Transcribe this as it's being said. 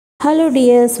Hello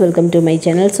dears, welcome to my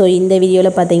channel. So இந்த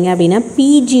வீடியோவில் பார்த்தீங்க அப்படின்னா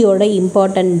பிஜியோட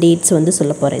இம்பார்ட்டன்ட் டேட்ஸ் வந்து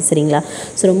சொல்ல போகிறேன் சரிங்களா.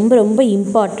 ஸோ ரொம்ப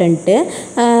இம்பார்ட்டண்ட்டு.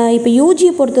 இப்போ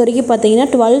யூஜியை பொறுத்த வரைக்கும் பார்த்தீங்கன்னா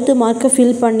 12th மார்க்கை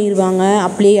ஃபில் பண்ணிடுவாங்க,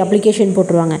 அப்ளிகேஷன்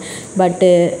போட்டுருவாங்க. பட்டு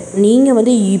நீங்கள்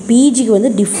வந்து பிஜிக்கு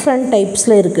வந்து டிஃப்ரெண்ட்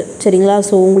டைப்ஸில் இருக்குது சரிங்களா.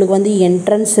 ஸோ உங்களுக்கு வந்து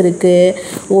என்ட்ரன்ஸ் இருக்குது,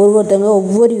 ஒவ்வொருத்தவங்க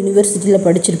ஒவ்வொரு யூனிவர்சிட்டியில்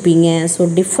படிச்சிருப்பீங்க. ஸோ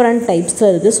டிஃப்ரெண்ட் டைப்ஸில்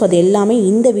இருக்குது. ஸோ அது எல்லாமே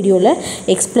இந்த வீடியோவில்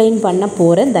எக்ஸ்பிளைன் பண்ண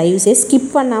போகிறேன். தயவுசெய்து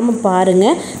ஸ்கிப் பண்ணாமல்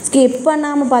பாருங்கள். ஸ்கிப்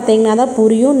பண்ணாமல் பார்த்தீங்கன்னா தான்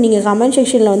புரியும். நீங்கள் கமெண்ட்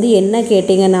செக்ஷனில் வந்து என்ன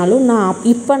கேட்டிங்கனாலும்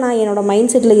நான் என்னோடய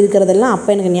மைண்ட் செட்டில் இருக்கிறதெல்லாம் அப்போ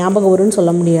எனக்கு ஞாபகம் வரும்னு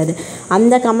சொல்ல முடியாது.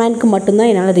 அந்த கமெண்ட்க்கு மட்டும்தான்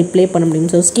என்னால் ரிப்ளை பண்ண முடியும்.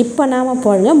 ஸோ ஸ்கிப் பண்ணாமல்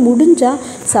பாருங்கள். முடிஞ்சால்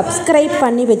சப்ஸ்கிரைப்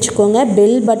பண்ணி வச்சுக்கோங்க,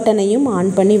 பெல் பட்டனையும்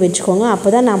ஆன் பண்ணி வச்சுக்கோங்க.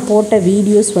 அப்போ தான் நான் போட்ட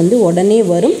வீடியோஸ் வந்து உடனே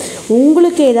வரும்.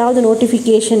 உங்களுக்கு ஏதாவது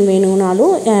நோட்டிஃபிகேஷன்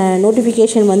வேணும்னாலும்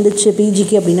நோட்டிஃபிகேஷன் வந்துச்சு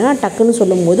பிஜிக்கு அப்படின்னா டக்குன்னு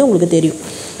சொல்லும்போது உங்களுக்கு தெரியும்.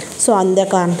 ஸோ அந்த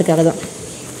காரணத்துக்காக தான்.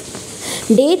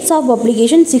 Dates of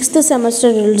publication 6th semester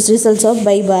results of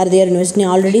by Bharathiyar university.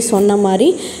 Already சொன்ன மாதிரி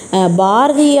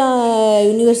பாரதியார்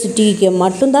யூனிவர்சிட்டிக்கு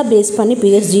மட்டும்தான் பேஸ் பண்ணி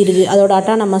பிஎஸ்ஜி இருக்குது, அதோட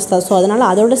அட்டானமஸ் தான். ஸோ அதனால்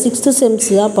அதோட 6th செம்ஸ்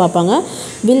தான் பார்ப்பாங்க.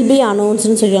 வில் பி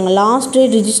அனௌன்ஸ்னு சொல்லியிருக்காங்க. Last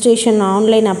date registration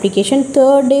online application,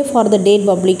 3rd day for the date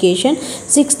publication.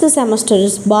 6th semester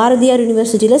Bharathiyar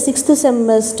யூனிவர்சிட்டியில் 6th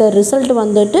செமஸ்டர் ரிசல்ட்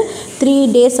வந்துட்டு 3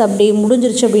 days அப்படி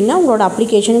முடிஞ்சிருச்சு அப்படின்னா உங்களோட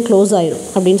அப்ளிகேஷன் க்ளோஸ் ஆயிடும்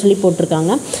அப்படின்னு சொல்லி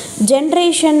போட்டிருக்காங்க.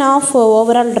 Generation of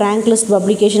overall rank list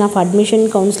publication of admission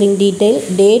counseling detail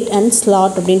date and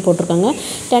slot அப்படின்னு போட்டிருக்காங்க.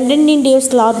 tentative day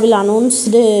slot will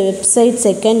announced website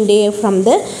second day from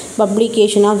the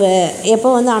publication of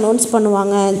எப்போ வந்து அனௌன்ஸ்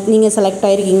பண்ணுவாங்க நீங்கள் செலக்ட்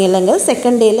ஆகிருக்கீங்க இல்லைங்க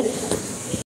செகண்ட் டேயில்.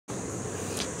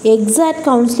 exact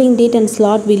counseling date and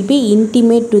slot will be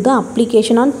intimate to the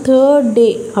application on 3rd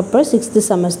day அப்போ 6th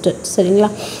semester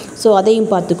சரிங்களா. So அதையும்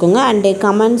பார்த்துக்கோங்க. And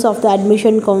comments of the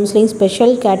admission counselling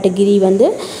special category வந்து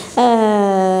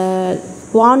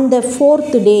ஆன் த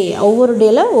 4th டே, ஒவ்வொரு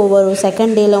டேயில் ஒவ்வொரு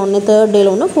செகண்ட் டேயில் ஒன்று, 3rd டேயில்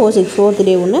ஒன்று, 4th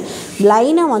டே ஒன்று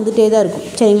லைனாக வந்துகிட்டே தான் இருக்கும்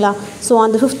சரிங்களா. ஸோ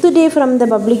அந்த 5th day from the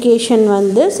publication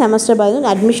வந்து செமஸ்டர்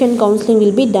பார்த்து admission counselling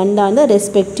will be done on the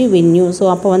respective venue. So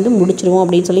அப்போ வந்து முடிச்சிருவோம்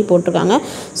அப்படின்னு சொல்லி போட்டிருக்காங்க.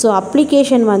 ஸோ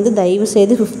அப்ளிகேஷன் வந்து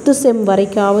தயவுசெய்து 5th செம்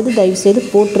வரைக்காவது தயவுசெய்து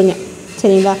போட்டுருங்க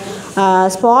சரிங்களா.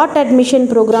 Spot admission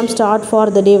program start for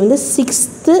the டே வந்து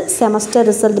 6th semester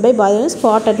result by Bharathiyar.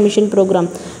 Spot admission program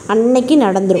அன்னைக்கு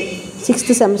நடந்துடும்.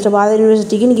 6th செமஸ்டர் பாரதியார்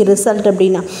யூனிவர்சிட்டிக்கு இன்றைக்கி ரிசல்ட்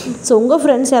அப்படின்னா. ஸோ உங்கள்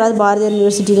ஃப்ரெண்ட்ஸ் யாராவது பாரதியார்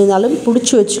யூனிவர்சிட்டியில் இருந்தாலும்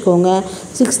பிடிச்சி வச்சுக்கோங்க.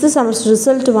 6th செமஸ்டர்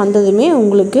ரிசல்ட் வந்ததுமே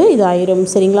உங்களுக்கு இதாயிரும்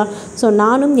சரிங்களா. ஸோ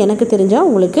நானும் எனக்கு தெரிஞ்சால்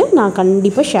உங்களுக்கு நான்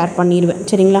கண்டிப்பாக ஷேர் பண்ணிடுவேன்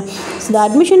சரிங்களா. So the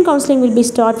admission counselling will be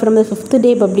start from the 5th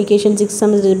day publication 6th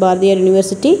semester Bharathiyar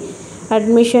university.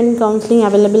 Admission counseling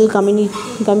available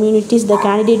communities the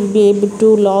candidate will be able to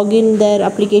log in their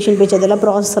application page. அதெல்லாம்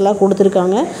process எல்லாம்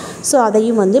கொடுத்துருக்காங்க. So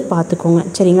அதையும் வந்து பார்த்துக்கோங்க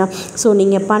சரிங்களா. So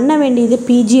நீங்கள் பண்ண வேண்டியது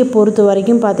பிஜியை பொறுத்த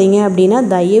வரைக்கும் பார்த்தீங்க அப்படின்னா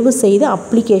தயவு செய்து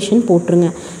அப்ளிகேஷன்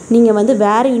போட்டுருங்க. நீங்கள் வந்து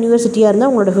வேறு யூனிவர்சிட்டியாக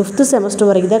இருந்தால் உங்களோட 5th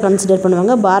செமஸ்டர் வரைக்கும் தான் கன்சிடர்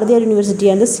பண்ணுவாங்க. பாரதியார்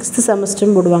யூனிவர்சிட்டியாக இருந்தால் 6th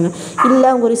செமஸ்டர்னு போடுவாங்க. இல்லை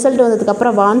உங்கள் ரிசல்ட்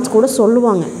வந்ததுக்கப்புறம் வான்ஸ் கூட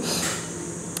சொல்லுவாங்க.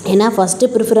 ஏன்னா ஃபஸ்ட்டு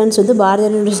ப்ரிஃபரன்ஸ் வந்து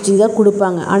பாரதியார் யூனிவர்சிட்டி தான்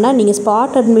கொடுப்பாங்க. ஆனால் நீங்கள்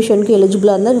ஸ்பாட் அட்மிஷனுக்கு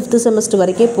எலிஜிபிளாக இருந்தால் 5th செமஸ்டர்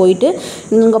வரைக்கும் போயிட்டு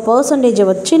உங்கள் பர்சன்டேஜை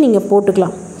வச்சு நீங்கள்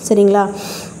போட்டுக்கலாம் சரிங்களா.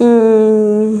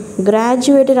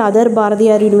 கிராஜுவேட்டட் அதர்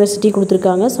பாரதியார் யூனிவர்சிட்டி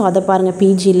கொடுத்துருக்காங்க. ஸோ அதை பாருங்கள்.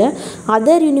 பிஜியில்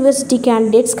other university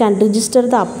candidates can register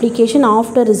the application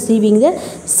after receiving the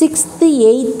 6th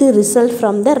 8th result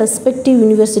from the respective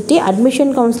university.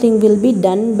 Admission counselling will be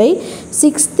done by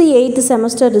 6th 8th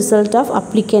semester result of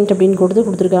applicant அப்படின்னு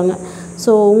கொடுத்துருக்காங்க.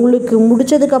 So உங்களுக்கு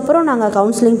முடித்ததுக்கப்புறம் நாங்கள்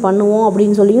counselling பண்ணுவோம்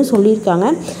அப்படின்னு சொல்லியிருக்காங்க.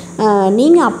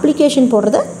 நீங்கள் application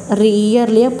போடுறத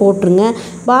இயர்லியாக போட்டுருங்க.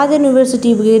 பாரதியார்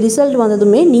யூனிவர்சிட்டிக்கு ரிசல்ட்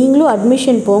வந்ததுமே நீங்களும்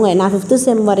அட்மிஷன் போங்க. நான் 5th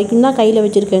செம் வரைக்கும் தான் கையில்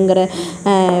வச்சுருக்கேங்கிற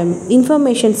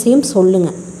இன்ஃபர்மேஷன்ஸையும்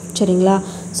சொல்லுங்கள் சரிங்களா.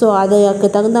 ஸோ அதுக்கு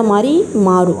தகுந்த மாதிரி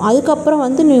மாறும். அதுக்கப்புறம்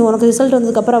வந்து உனக்கு ரிசல்ட்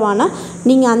வந்ததுக்கப்புறம் வேணால்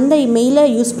நீங்கள் அந்த மெயிலை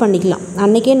யூஸ் பண்ணிக்கலாம்.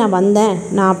 அன்றைக்கே நான் வந்தேன்,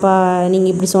 நான் அப்போ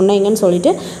நீங்கள் இப்படி சொன்னீங்கன்னு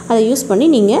சொல்லிவிட்டு அதை யூஸ் பண்ணி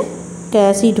நீங்கள்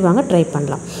சீட்டு வாங்க ட்ரை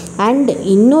பண்ணலாம். அண்ட்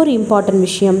இன்னொரு இம்பார்ட்டன்ட்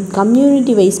விஷயம்,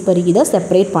 கம்யூனிட்டி வைஸ் படி தான்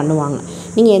செப்பரேட் பண்ணுவாங்க.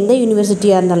 நீங்கள் எந்த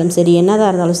யூனிவர்சிட்டியாக இருந்தாலும் சரி,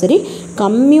 என்னதாக இருந்தாலும் சரி,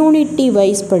 கம்யூனிட்டி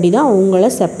வைஸ் படி தான் உங்களை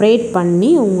செப்பரேட்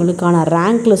பண்ணி உங்களுக்கான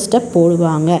ரேங்க் லிஸ்ட்டை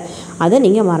போடுவாங்க. அதை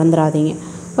நீங்கள் மறந்துடாதீங்க.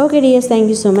 Okay tears,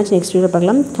 thank you so much. Next video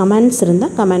பார்க்கலாம். கமெண்ட்ஸ்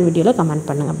இருந்தால் கமெண்ட் வீடியோவில் கமெண்ட்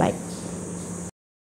பண்ணுங்கள். பாய்.